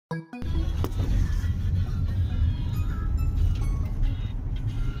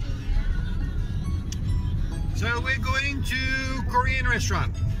So we're going to Korean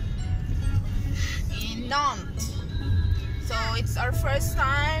restaurant in Nantes. So it's our first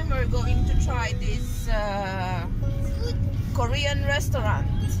time. We're going to try this Korean restaurant.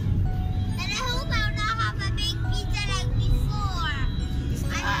 And I hope I'll not have a big pizza like before.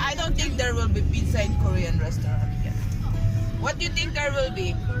 I don't think there will be pizza in Korean restaurant yet. What do you think there will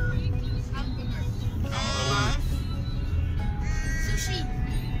be? Sushi.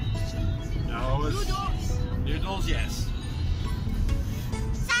 No, Noodles. Noodles, yes.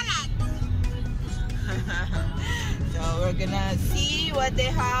 Salad. So we're gonna see what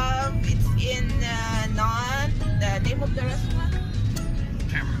they have. It's in Nantes. The name of the restaurant?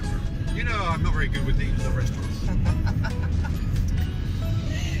 Can't remember. You know, I'm not very good with names of restaurants.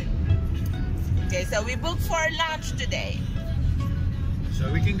 Okay, so we booked for lunch today.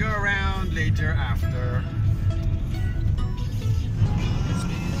 So we can go around later after.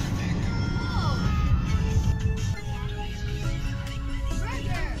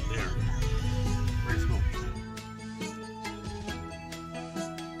 There. Very small.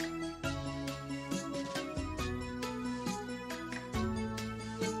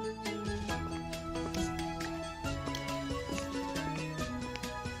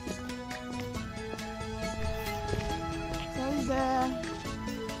 So the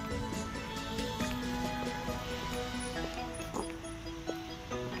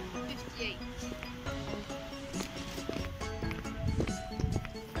 58.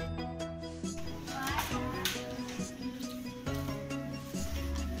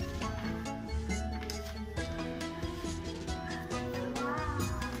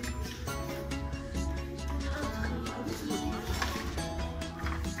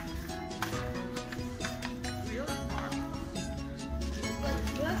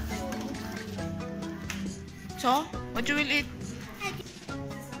 So, what you will eat?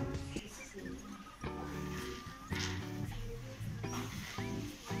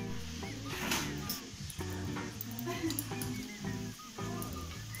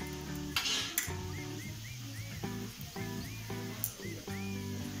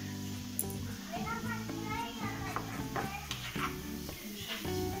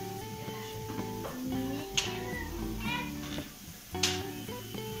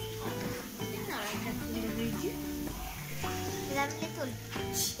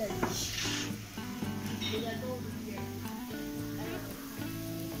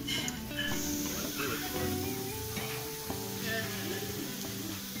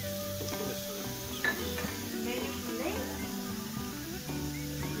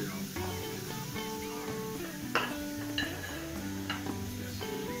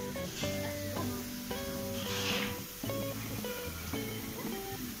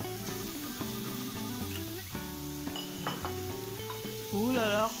 Ooh la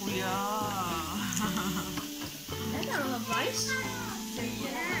la, kuya.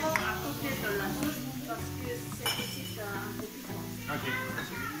 Okay.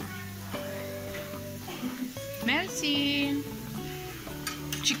 Merci.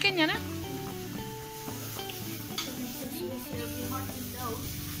 Chicken yan na?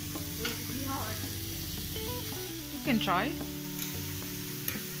 You can try.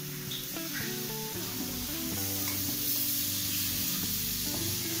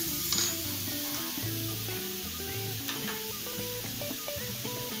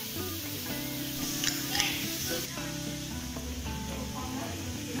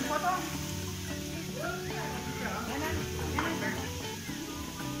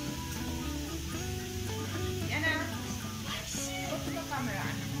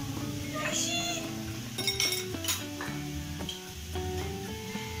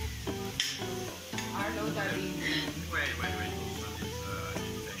 Wait.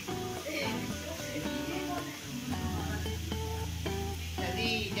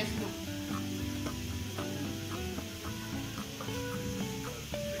 Daddy, just look.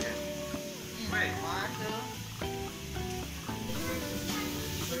 Wait. One, two.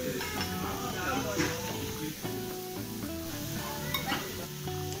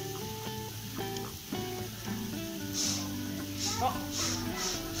 Oh.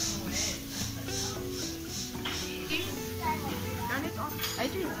 Turn it on. I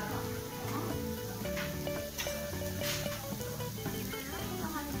do.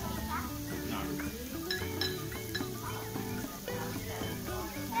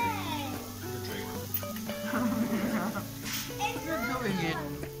 You're doing it.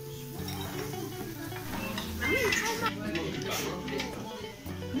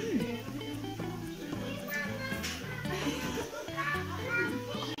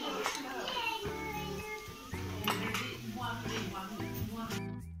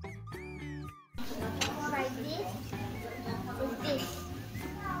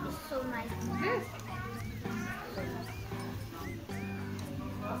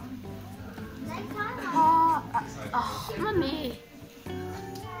 Oh, mommy.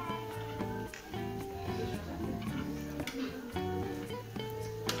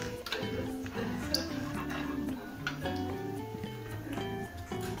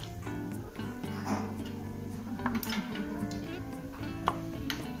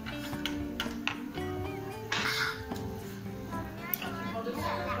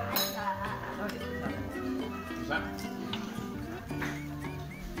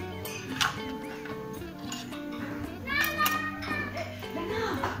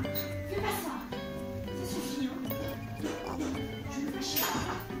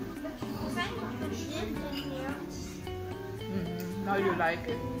 Now you like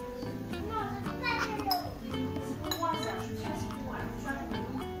it?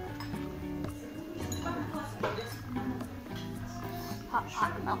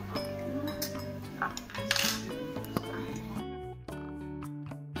 Hot milk.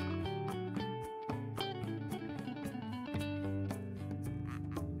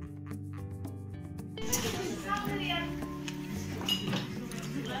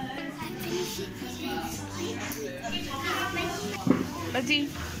 Let's see.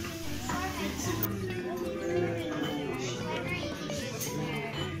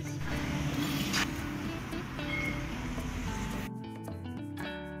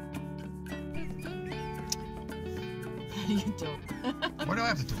 You joke. What do I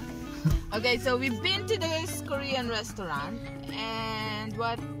have to do? Okay, so we've been to this Korean restaurant, and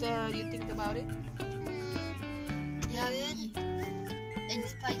what you think about it? Yeah, good. And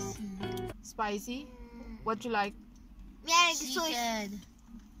spicy. Spicy? What you like? Yeah, chicken.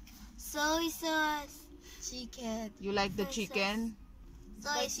 Soy sauce. Chicken. You like the chicken?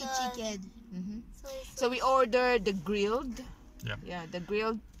 Spicy chicken. Mm-hmm. Soy sauce. So we ordered the grilled. Yeah. Yeah, the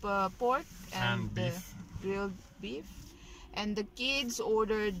grilled pork And the beef. grilled beef. And the kids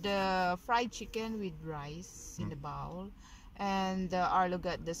ordered the fried chicken with rice in the bowl. And Arlo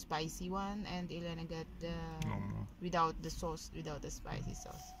got the spicy one, and Elena got the Normal. without the sauce, without the spicy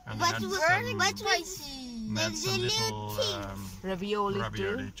sauce. And But then what's spicy? and then some little Ravioli,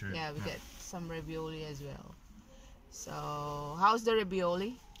 Ravioli too. too, Yeah, we yeah. got some ravioli as well. So, how's the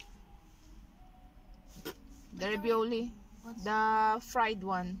ravioli? The ravioli, the fried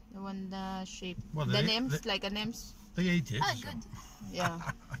one, the one the shape, Well, the they- names like a names. they ate it. Oh, good. Yeah,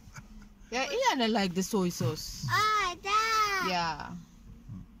 yeah. Ilana like the soy sauce. Ah, that. Yeah,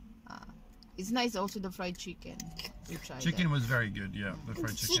 it's nice. Also the fried chicken. You tried Chicken that. was very good. Yeah, the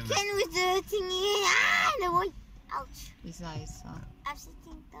fried chicken. Chicken with the thingy. Ah, the one. Ouch. It's nice. Huh? I'm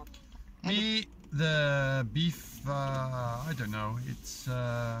sitting up. Me, the beef. I don't know. It's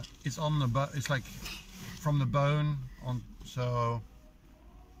on the it's like from the bone on. So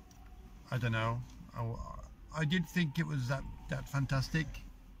I don't know. I did think it was that fantastic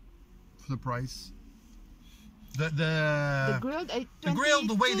for the price. The grilled, the grilled,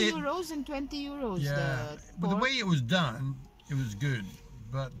 the way 22 they- euros and 20 euros. yeah, but the way it was done, it was good.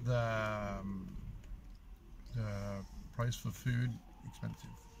 But the price for food expensive.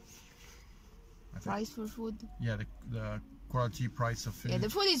 I think. price for food. Yeah, the quality price of food. Yeah, the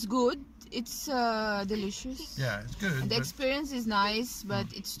food is good. It's delicious. Yeah, it's good. And the but- experience is nice, but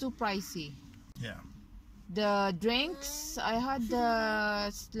it's too pricey. yeah. The drinks, I had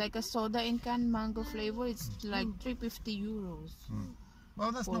like a soda in can, mango flavor. It's like 350 euros.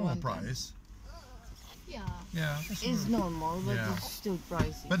 Well, that's For normal one time. price. Yeah. Yeah. That's It's normal, but Yeah. it's still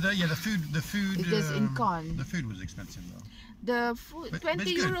pricey. But the food. It is in can. The food was expensive though. The food, But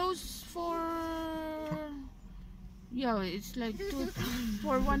 20 it's good. euros for. Yeah, it's like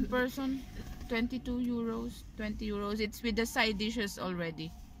for one person. 22 euros, 20 euros. It's with the side dishes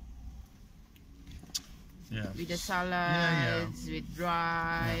already. Yeah. With the salads, with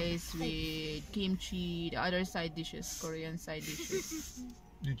rice, with kimchi, the other side dishes, Korean side dishes.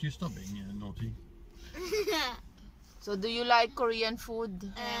 Did you stop being naughty? So do you like Korean food?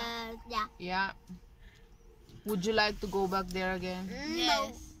 Yeah. Yeah. Would you like to go back there again?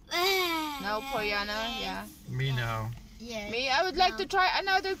 Yes. No, Koreana? Yeah. Me now. Yes. Me, I would like to try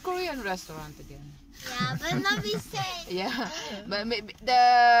another Korean restaurant again. Yeah, but not be safe. Yeah, but maybe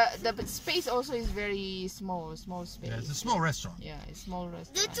the space also is very small space. Yeah, it's a small restaurant. Yeah, it's small The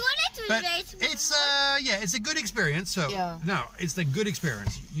restaurant. toilet was But very small. it's it's a good experience. So Yeah. no, it's a good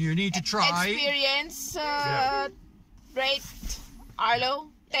experience. You need to try. Experience rate Arlo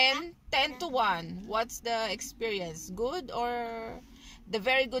 10 to 1. What's the experience? Good or the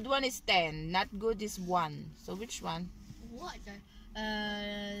very good one is 10, not good is 1. So which one? What?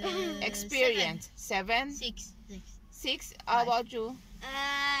 Experience 7, 6. 6. How about you?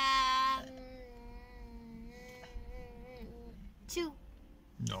 2.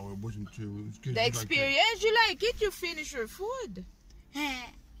 No, it wasn't too. It was good. The You liked it. experience, you like it? You finish your food. 10.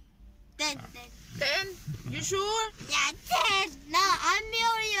 10? You sure? Yeah, 10. No, a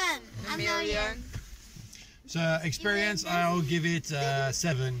million. A million. So experience, I'll give it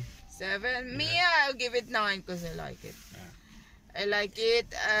 7. 7. Me, I'll give it 9 because I like it. Yeah. I like it.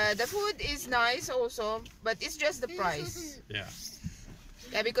 The food is nice also, but it's just the price. Yeah.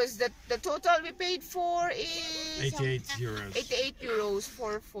 Yeah, because the total we paid for is 88 euros. 88 euros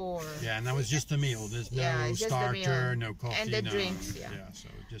for 4. Yeah, and that was just a meal. There's no Yeah, it's just the starter, meal. no coffee, And the no, drinks, yeah. so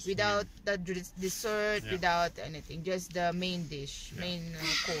just Without the dessert, Yeah. without anything, just the main dish, Yeah. main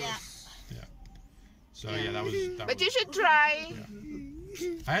course. So yeah, that was. But you should try.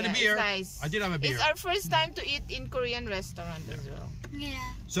 I had a Yeah, beer. it's nice. I did have a beer. It's our first time to eat in Korean restaurant as well. Yeah.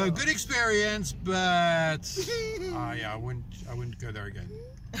 So good experience, but yeah, I wouldn't go there again.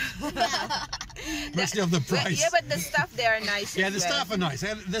 But still the price. Yeah, but the stuff there are nice. Yeah, as the well. staff are nice.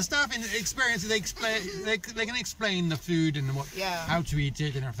 The staff in the experience, they explain, they can explain the food and what, Yeah. how to eat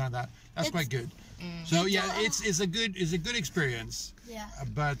it and everything like that. That's quite good. So yeah, it's a good experience. Yeah.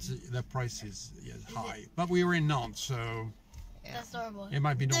 But the price is high. But we were in Nantes, so That's horrible. it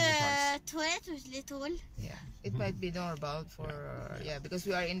might be normal The price. toilet was little. Yeah, it might be normal for because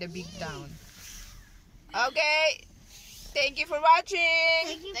we are in the big town. Okay, thank you for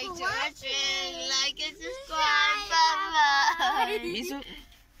watching. Thanks for watching. Like and subscribe. Bye bye. Bisous.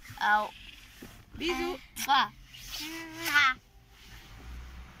 Ow. Bisous. Mwah. Mwah.